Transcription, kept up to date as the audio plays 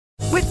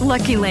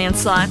Lucky Land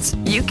Slots,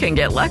 you can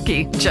get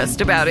lucky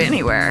just about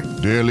anywhere.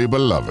 Dearly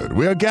beloved,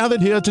 we are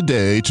gathered here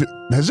today to...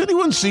 Has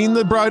anyone seen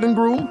the bride and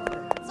groom?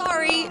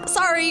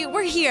 Sorry,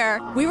 we're here.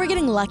 We were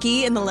getting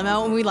lucky in the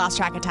limo and we lost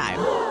track of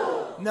time.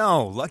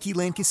 No, Lucky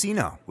Land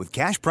Casino, with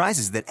cash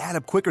prizes that add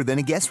up quicker than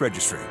a guest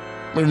registry.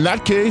 In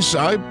that case,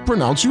 I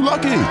pronounce you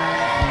lucky.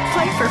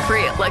 Play for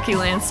free at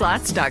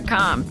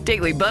LuckyLandSlots.com.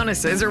 Daily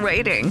bonuses are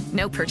waiting.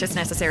 No purchase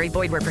necessary.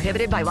 Void where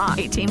prohibited by law.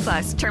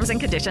 18+. Terms and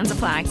conditions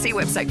apply. See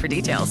website for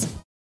details.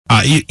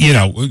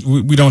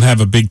 We don't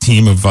have a big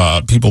team of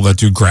people that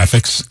do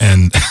graphics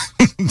and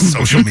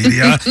social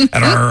media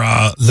at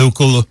our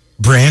local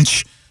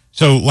branch.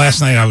 So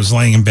last night I was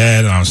laying in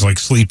bed and I was like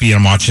sleepy and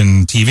I'm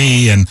watching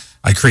TV and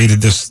I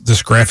created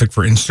this graphic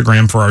for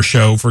Instagram for our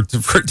show for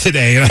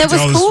today. And that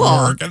was cool.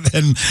 Work, and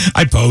then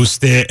I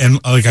post it and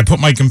like I put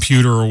my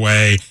computer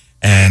away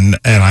and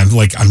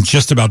I'm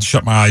just about to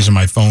shut my eyes and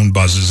my phone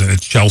buzzes and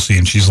it's Chelsea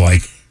and she's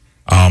like,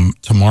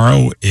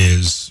 tomorrow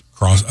is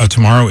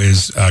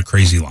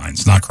Crazy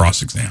Lines, not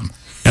Cross Exam.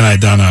 And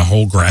I'd done a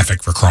whole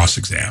graphic for Cross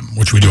Exam,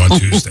 which we do on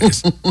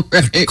Tuesdays.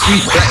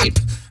 Right.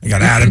 I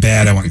got out of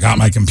bed. I went and got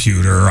my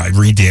computer. I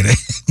redid it.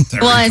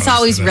 Well, it's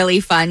always really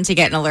fun to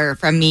get an alert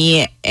from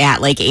me at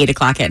like 8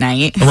 o'clock at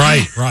night.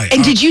 Right.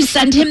 And did you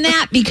send him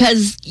that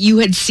because you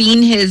had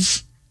seen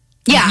his...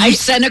 Yeah, I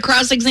sent a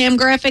cross-exam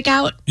graphic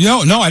out. No,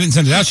 I didn't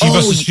send it out.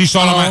 She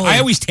saw it on my... I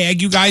always tag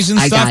you guys and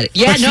stuff. I got it.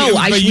 Yeah,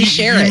 we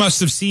share it. You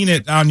must have seen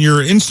it on your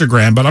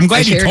Instagram, but I'm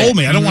glad you told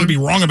me. I don't want to be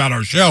wrong about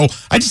our show.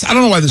 I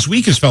don't know why this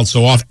week has felt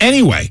so off.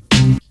 Anyway,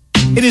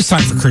 it is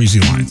time for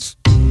Crazy Lines.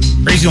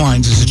 Crazy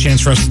Lines is a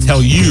chance for us to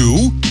tell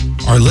you,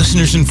 our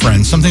listeners and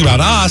friends, something about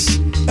us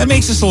that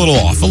makes us a little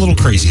off, a little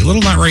crazy, a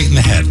little not right in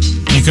the head.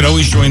 You could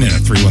always join in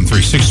at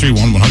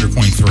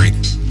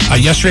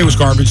 313-631-100.3. Yesterday was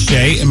Garbage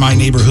Day in my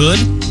neighborhood.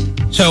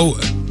 So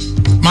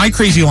my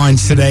crazy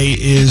lines today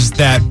is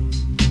that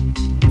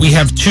we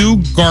have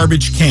 2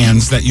 garbage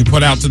cans that you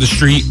put out to the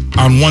street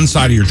on one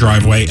side of your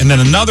driveway, and then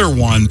another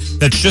one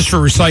that's just for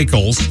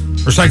recyclables,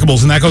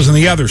 and that goes on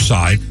the other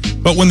side.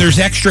 But when there's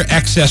extra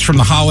excess from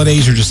the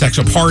holidays or just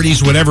extra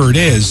parties, whatever it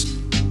is,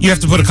 you have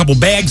to put a couple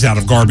bags out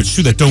of garbage,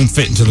 too, that don't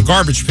fit into the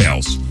garbage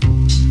pails.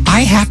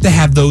 I have to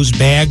have those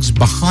bags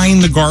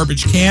behind the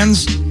garbage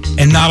cans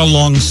and not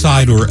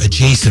alongside or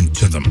adjacent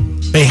to them.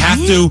 They have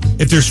to,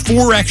 if there's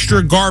 4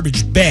 extra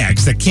garbage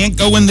bags that can't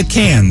go in the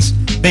cans,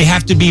 they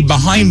have to be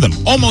behind them,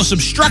 almost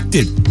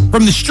obstructed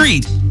from the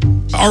street,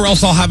 or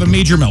else I'll have a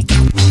major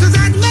meltdown. Does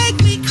that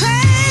make me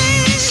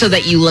crazy? So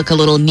that you look a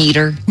little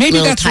neater. Maybe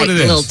that's what it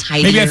is. A little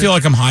tighter. Maybe I feel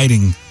like I'm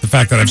hiding the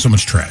fact that I have so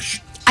much trash.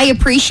 I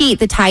appreciate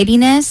the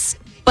tidiness,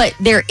 but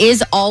there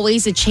is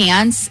always a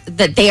chance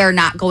that they are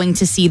not going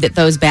to see that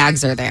those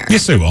bags are there.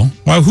 Yes, they will.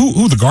 Well,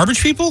 who the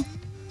garbage people?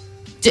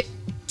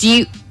 Do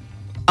you...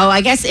 Oh,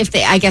 I guess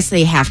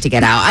they have to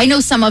get out. I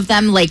know some of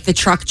them, like the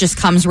truck just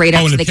comes right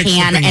up to the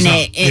can, and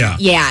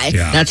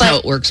that's how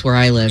it works where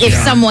I live.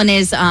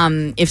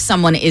 If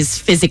someone is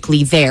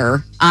physically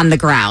there on the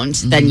ground,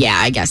 then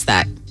I guess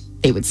that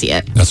they would see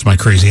it. That's my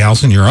crazy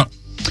Allison. You're up.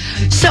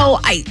 So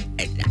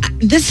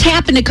this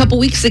happened a couple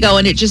weeks ago,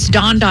 and it just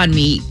dawned on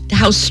me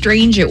how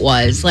strange it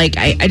was. Like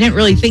I didn't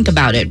really think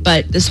about it,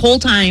 but this whole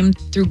time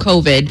through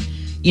COVID,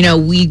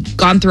 we've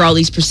gone through all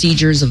these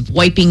procedures of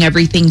wiping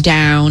everything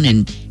down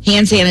and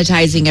hand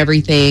sanitizing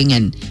everything.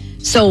 And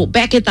so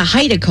back at the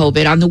height of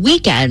COVID, on the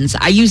weekends,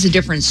 I use a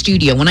different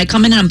studio. When I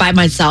come in and I'm by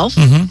myself,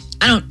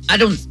 I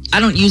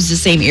don't use the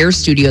same Air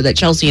studio that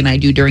Chelsea and I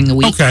do during the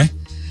week. Okay.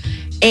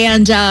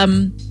 And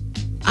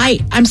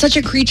I'm such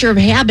a creature of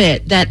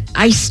habit that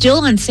I still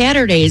on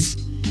Saturdays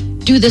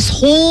do this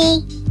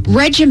whole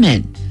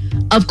regimen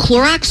of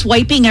Clorox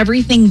wiping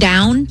everything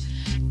down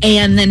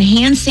and then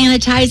hand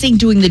sanitizing,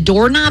 doing the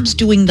doorknobs,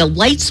 doing the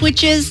light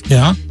switches.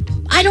 Yeah.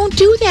 I don't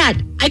do that.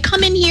 I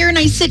come in here and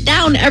I sit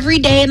down every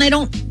day and I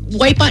don't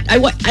wipe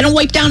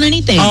down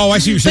anything. Oh, I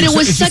see what you're saying. But it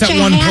was it's such just that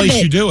a one habit.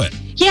 place you do it.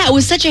 Yeah, it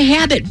was such a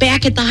habit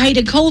back at the height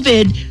of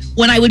COVID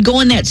when I would go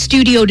in that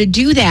studio to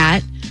do that.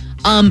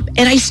 And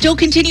I still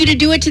continue to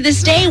do it to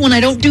this day when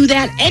I don't do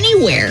that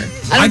anywhere.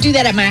 I don't do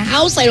that at my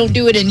house. I don't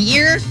do it in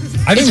here.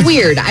 It's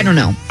weird. I don't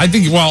know. I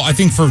think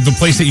for the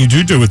place that you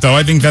do it, though,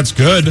 I think that's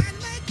good.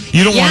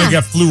 You don't want to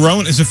get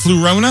Flurona. Is it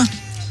Flurona?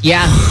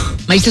 Yeah.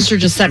 My sister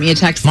just sent me a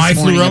text this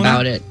morning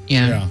about it.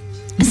 Yeah.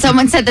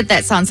 Someone said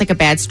that sounds like a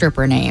bad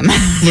stripper name.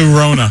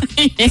 Flurona.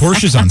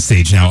 Portia's on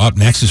stage now. Up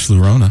next is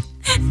Flurona.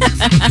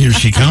 Here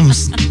she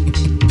comes.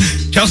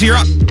 Chelsea, you're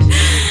up.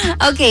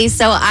 Okay,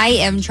 so I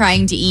am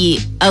trying to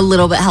eat a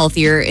little bit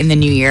healthier in the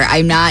new year.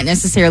 I'm not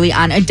necessarily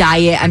on a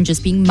diet. I'm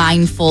just being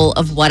mindful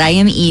of what I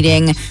am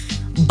eating.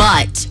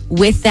 But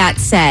with that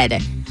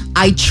said,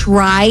 I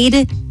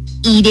tried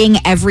eating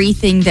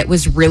everything that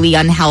was really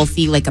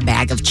unhealthy, like a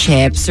bag of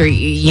chips or,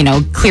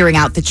 clearing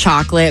out the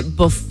chocolate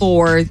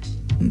before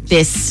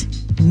this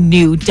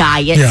new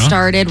diet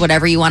started,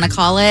 whatever you want to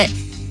call it.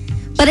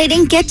 But I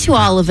didn't get to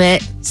all of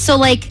it. So,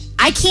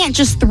 I can't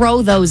just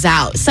throw those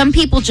out. Some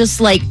people just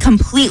like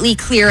completely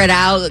clear it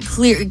out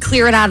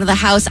of the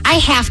house. I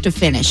have to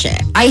finish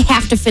it. I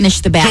have to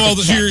finish the bag.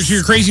 So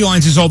your crazy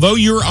lines is, although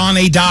you're on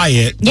a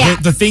diet,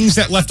 the things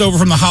that left over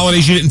from the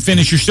holidays you didn't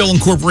finish, you're still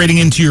incorporating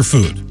into your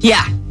food.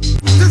 Yeah.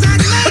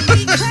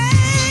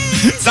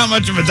 It's not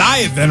much of a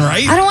diet then,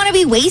 right? I don't want to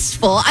be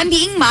wasteful. I'm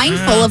being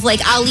mindful of like,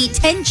 I'll eat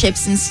 10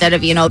 chips instead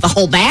of, the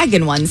whole bag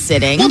in one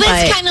sitting. Well,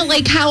 that's kind of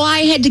like how I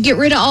had to get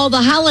rid of all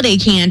the holiday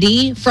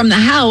candy from the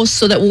house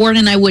so that Warren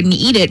and I wouldn't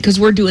eat it because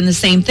we're doing the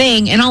same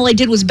thing. And all I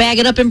did was bag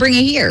it up and bring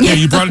it here. Yeah,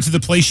 you brought it to the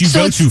place you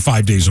go to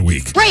 5 days a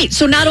week. Right.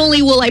 So not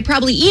only will I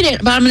probably eat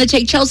it, but I'm going to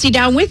take Chelsea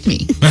down with me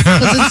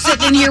because it's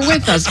sitting in here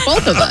with us,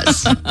 both of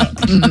us.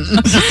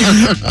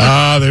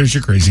 There's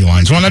your crazy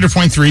lines.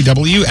 100.3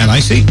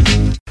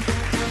 WNIC.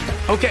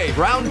 Okay,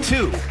 round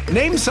 2.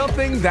 Name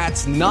something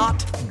that's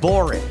not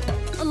boring.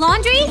 A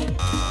laundry?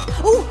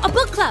 Ooh, a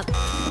book club.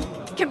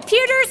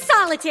 Computer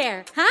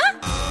solitaire, huh?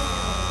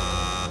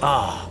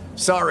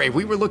 Sorry,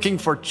 we were looking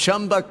for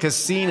Chumba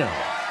Casino.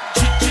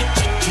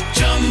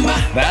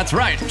 That's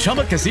right.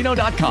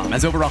 ChumbaCasino.com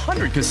has over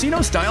 100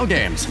 casino-style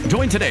games.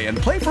 Join today and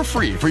play for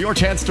free for your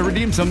chance to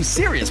redeem some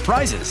serious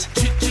prizes.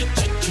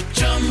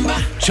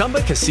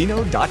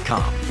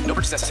 ChumbaCasino.com. No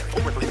purchase necessary.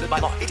 Void where prohibited by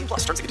law. 18+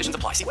 terms and conditions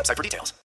apply. See website for details.